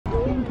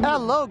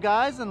Hello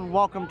guys, and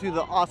welcome to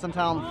the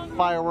Austintown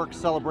Firework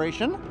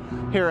Celebration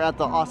here at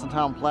the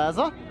Austintown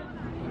Plaza.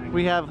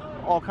 We have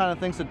all kind of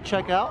things to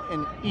check out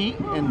and eat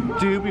and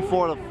do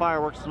before the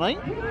fireworks tonight.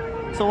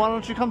 So why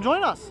don't you come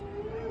join us?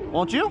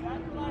 Won't you?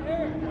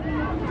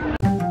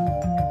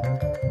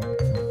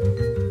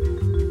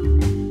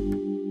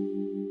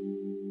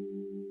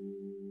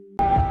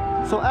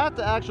 So at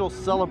the actual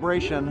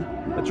celebration,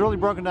 it's really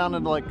broken down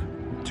into like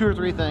 2 or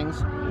 3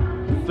 things.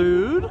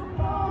 Food,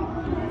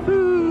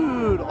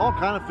 all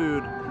kind of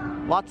food,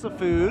 lots of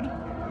food,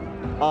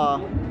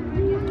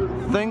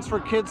 things for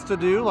kids to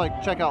do,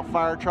 like check out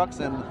fire trucks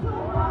and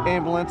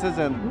ambulances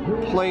and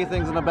play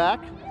things in the back,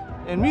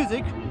 and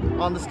music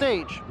on the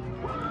stage.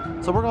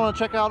 So we're going to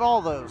check out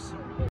all those.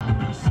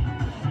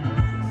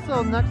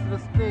 So next to the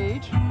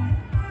stage,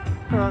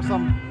 there are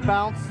some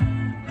bounce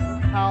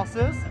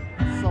houses,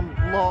 some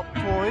blow-up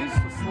toys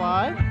to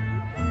slide,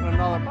 and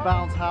another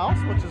bounce house,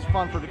 which is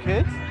fun for the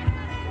kids.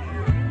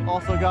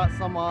 Also got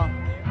some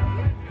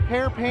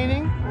hair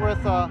painting with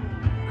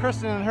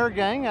Kristen and her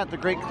gang at the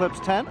Great Clips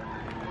tent.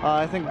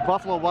 I think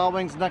Buffalo Wild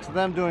Wings next to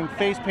them doing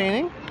face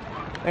painting.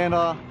 And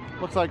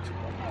looks like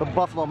the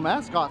Buffalo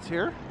mascot's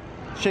here,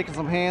 shaking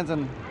some hands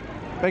and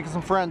making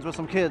some friends with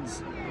some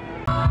kids.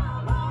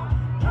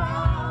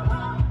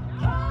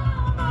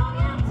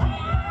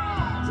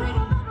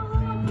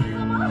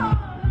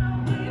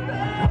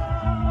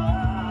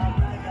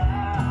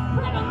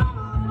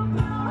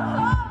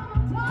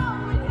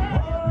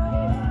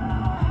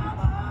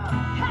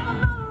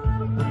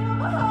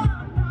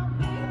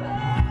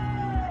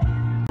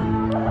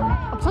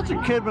 Such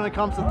a kid when it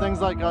comes to things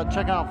like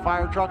checking out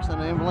fire trucks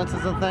and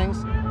ambulances and things,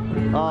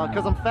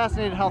 because I'm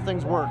fascinated how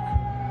things work.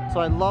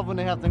 So I love when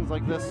they have things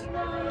like this,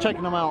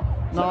 checking them out.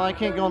 Now I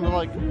can't go into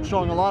like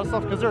showing a lot of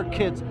stuff because there are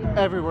kids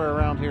everywhere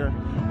around here,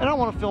 and I don't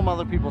want to film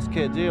other people's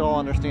kids. You all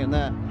understand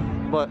that,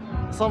 but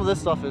some of this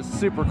stuff is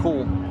super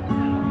cool.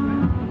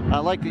 I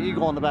like the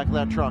eagle on the back of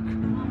that truck.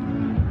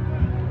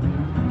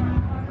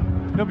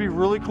 It'll be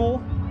really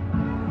cool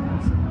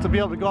to be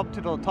able to go up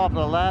to the top of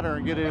the ladder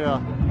and get a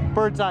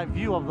bird's eye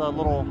view of the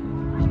little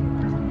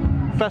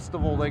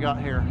festival they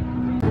got here.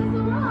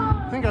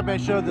 I think I may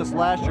have showed this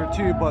last year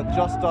too, but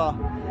just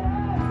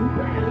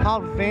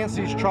how advanced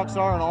these trucks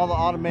are and all the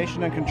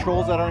automation and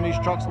controls that are in these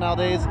trucks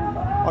nowadays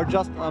are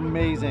just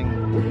amazing.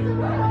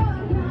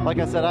 Like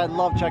I said, I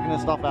love checking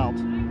this stuff out.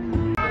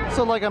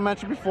 So like I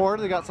mentioned before,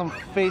 they got some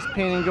face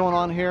painting going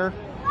on here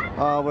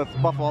with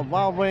Buffalo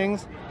Wild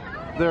Wings.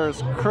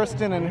 There's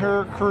Kristen and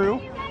her crew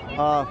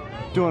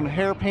doing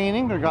hair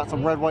painting. They got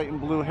some red, white,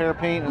 and blue hair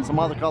paint and some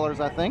other colors,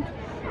 I think,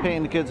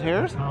 painting the kids'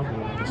 hairs.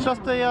 It's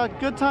just a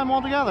good time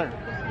altogether.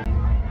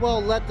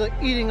 Well, let the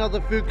eating of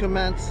the food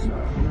commence.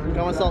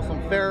 Got myself some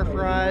fair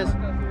fries.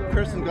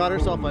 Kristen got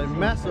herself a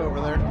mess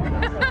over there.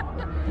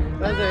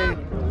 That's a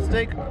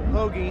steak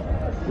hoagie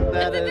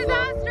that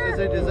is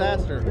a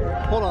disaster.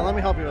 Hold on, let me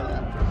help you with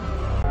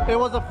that. It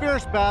was a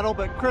fierce battle,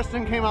 but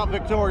Kristen came out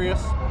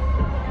victorious.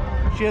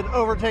 She had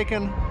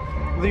overtaken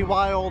the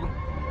wild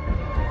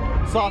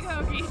sauce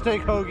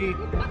steak hoagie.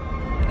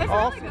 It's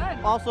really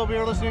good. Also, we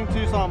were listening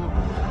to some,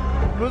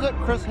 who is it?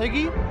 Chris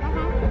Higgy,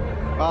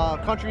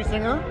 country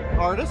singer,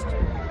 artist.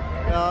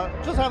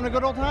 Just having a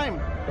good old time.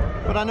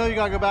 But I know you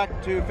gotta go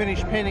back to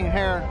finish painting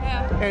hair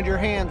and your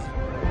hands.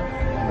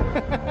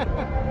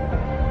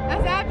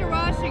 That's after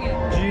washing it.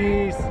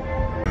 Jeez.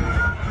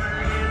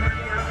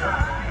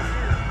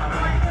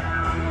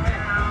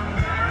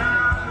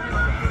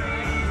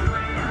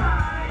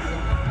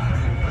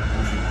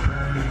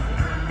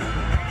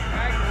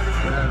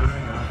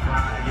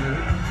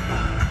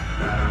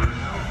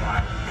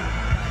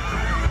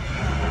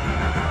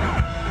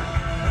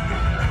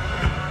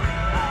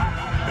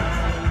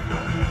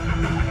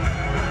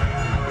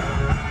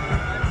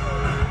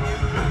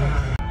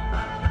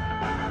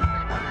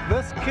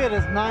 This kid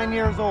is 9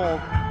 years old,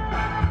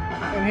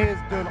 and he is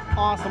doing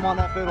awesome on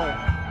that fiddle.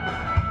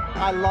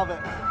 I love it.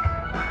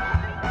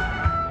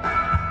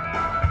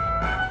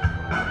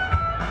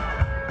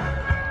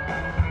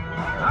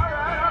 All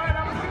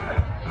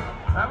right,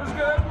 that was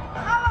good.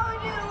 How about we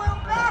do it a little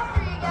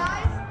faster, you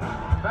guys?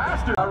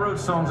 Faster. I wrote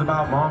songs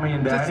about mommy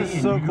and daddy. This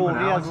is so cool. He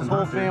has his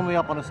whole family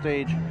up on the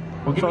stage.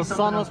 Well, so his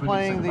son was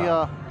playing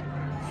the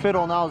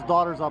fiddle, now his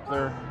daughter's up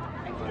there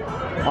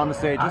on the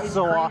stage. It's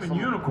so awesome.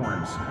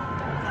 Unicorns.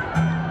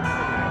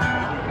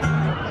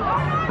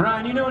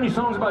 Ryan, you know any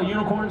songs about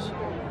unicorns?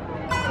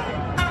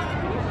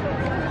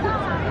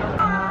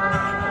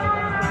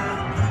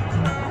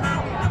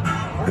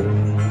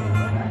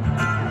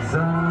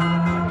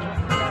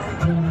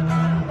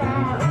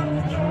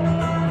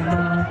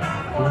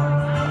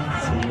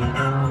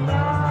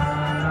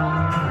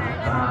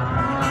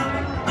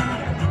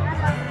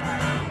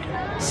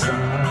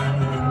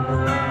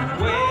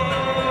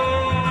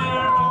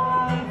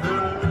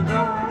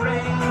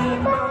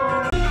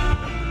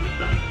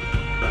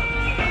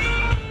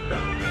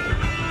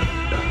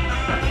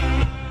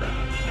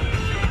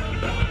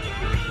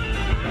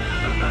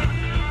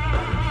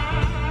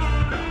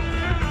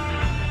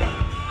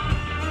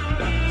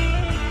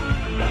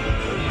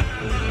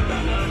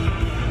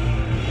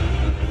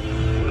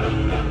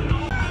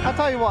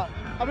 tell you what,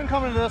 I've been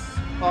coming to this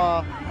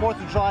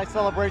 4th of July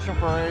celebration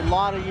for a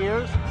lot of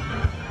years,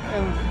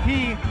 and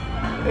he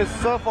is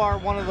so far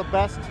one of the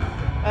best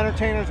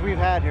entertainers we've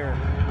had here.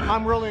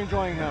 I'm really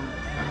enjoying him.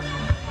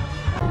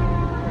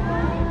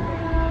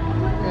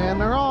 And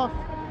they're off.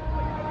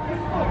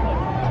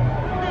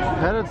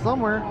 Headed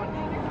somewhere.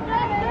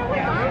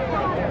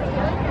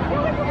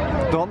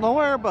 Don't know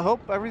where, but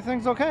hope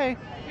everything's okay.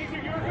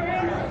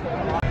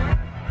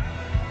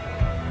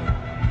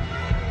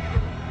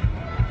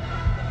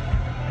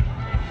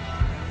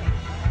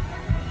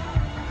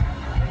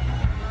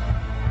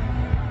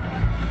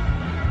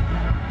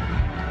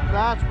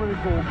 That's pretty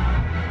cool.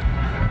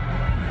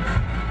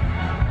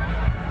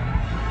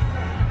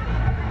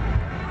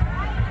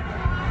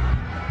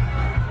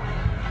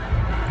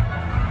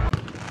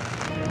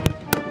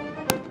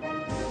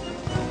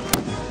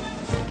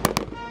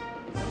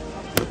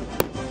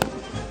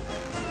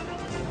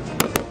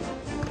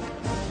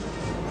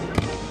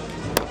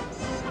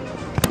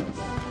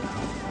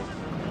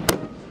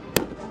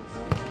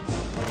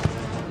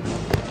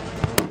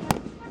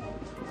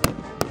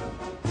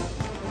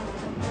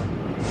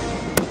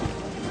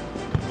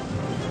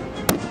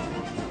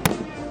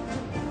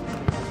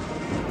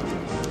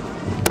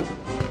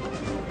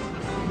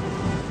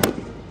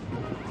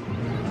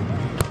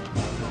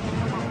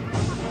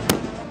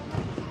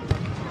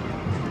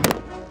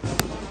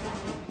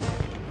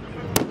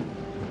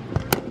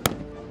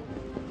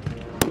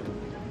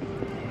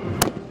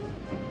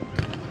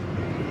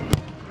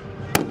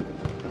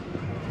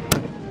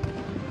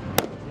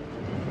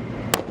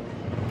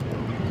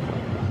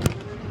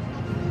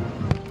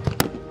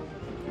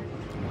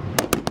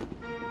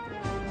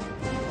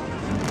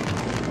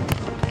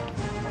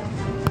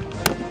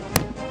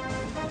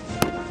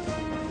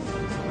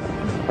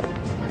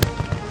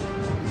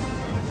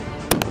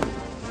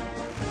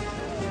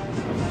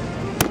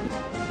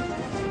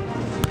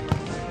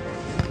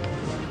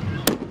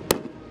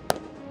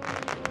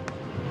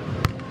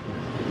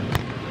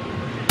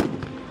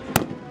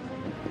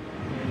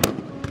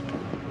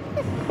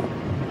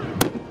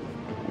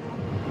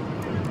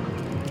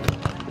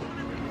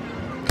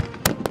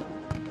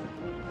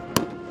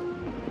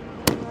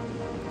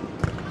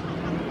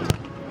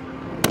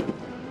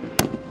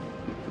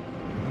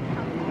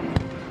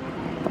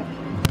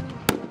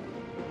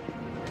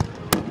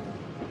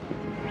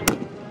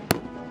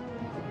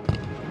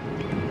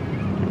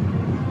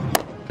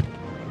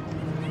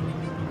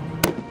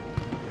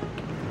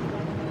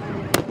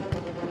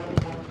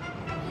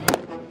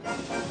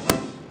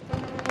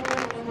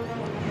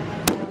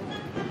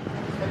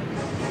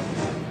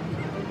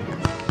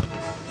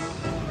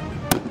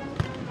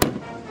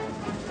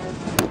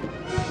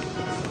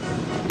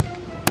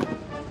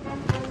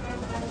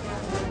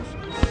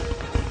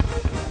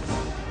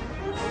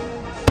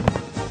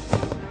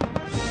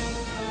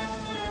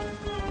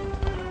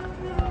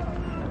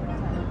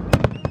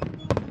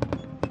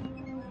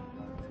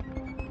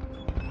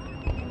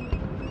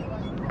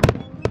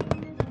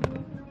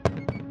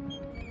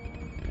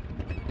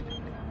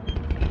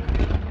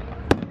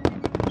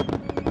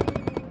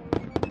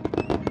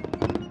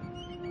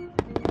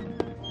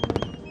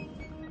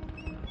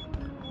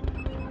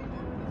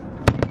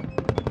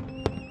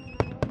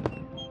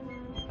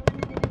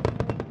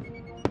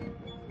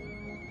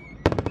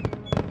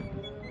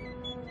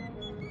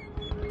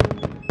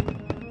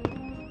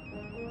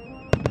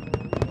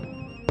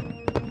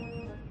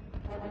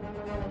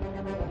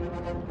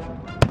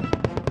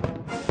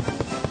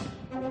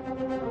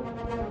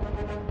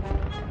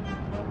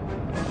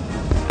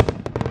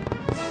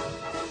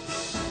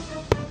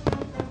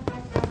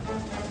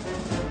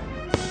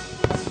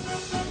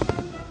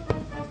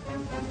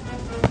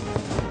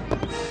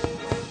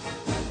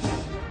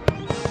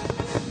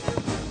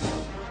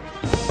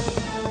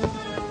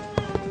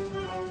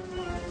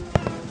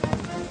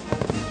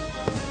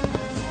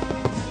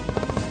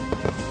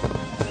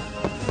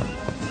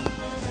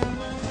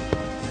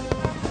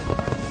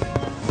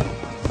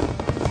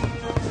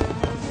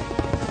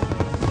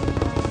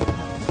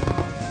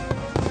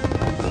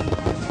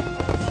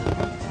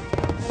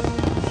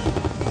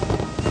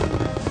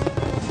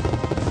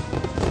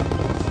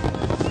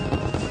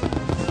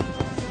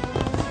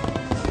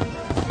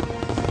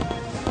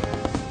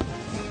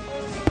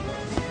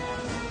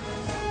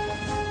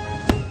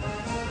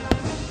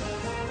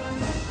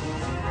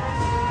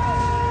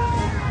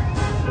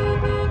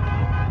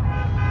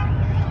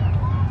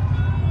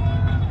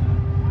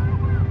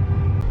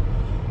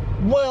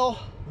 Well,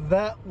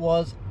 that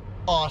was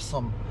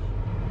awesome.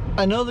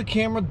 I know the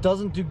camera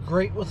doesn't do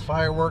great with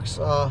fireworks.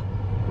 A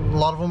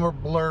lot of them are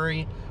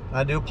blurry.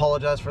 I do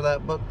apologize for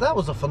that, but that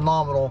was a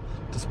phenomenal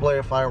display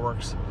of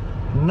fireworks.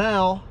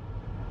 Now,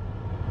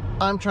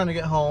 I'm trying to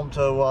get home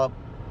to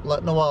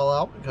let Noelle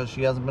out because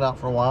she hasn't been out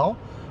for a while.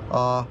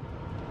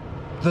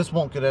 This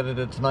won't get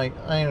edited tonight.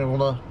 I ain't even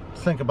gonna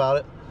think about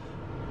it.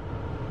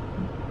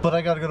 But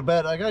I gotta go to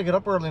bed. I gotta get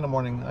up early in the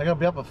morning. I gotta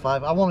be up at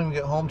 5. I won't even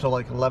get home till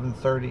like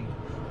 11:30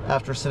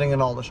 after sitting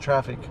in all this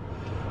traffic.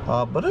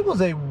 But it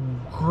was a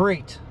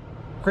great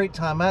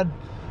time. I had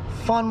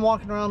fun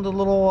walking around the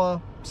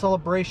little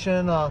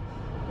celebration,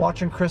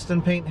 watching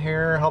Kristen paint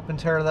hair, helping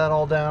tear that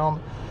all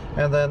down,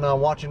 and then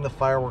watching the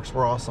fireworks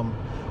were awesome.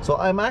 So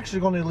I'm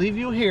actually going to leave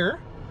you here.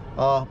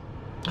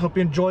 Hope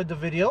you enjoyed the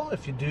video.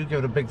 If you do, give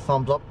it a big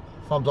thumbs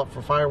up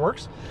for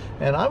fireworks,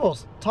 and I will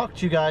talk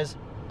to you guys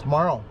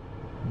tomorrow.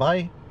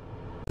 Bye.